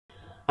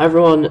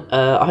Everyone,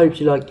 I hope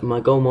you liked my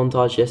goal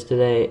montage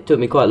yesterday. It took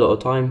me quite a lot of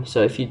time,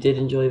 so if you did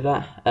enjoy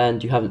that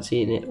and you haven't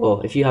seen it,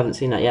 or if you haven't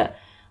seen that yet,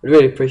 I'd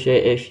really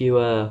appreciate it if you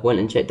went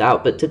and checked it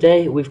out. But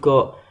today we've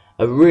got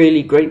a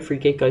really great free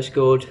kick I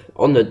scored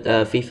on the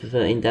FIFA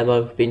 13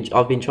 demo.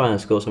 I've been trying to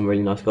score some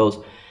really nice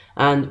goals,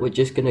 and we're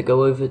just going to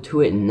go over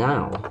to it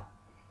now.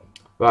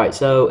 Right,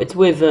 so it's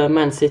with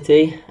Man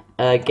City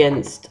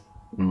against...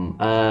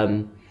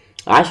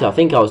 Actually, I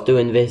think I was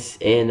doing this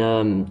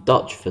in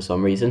Dutch for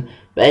some reason.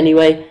 But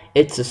anyway,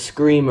 it's a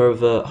screamer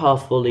of a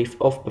half volley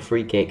off the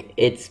free kick.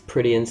 It's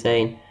pretty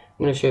insane. I'm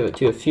going to show it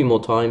to you a few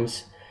more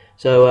times.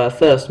 So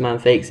first man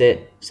fakes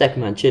it,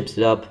 second man chips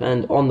it up,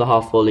 and on the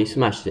half volley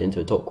smashes it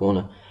into a top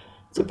corner.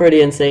 It's a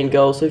pretty insane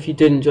goal, so if you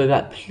did enjoy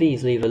that,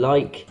 please leave a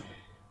like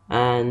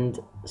and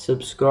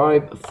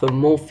subscribe for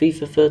more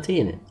FIFA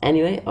 13.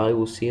 Anyway, I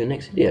will see you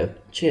next video.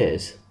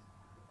 Cheers.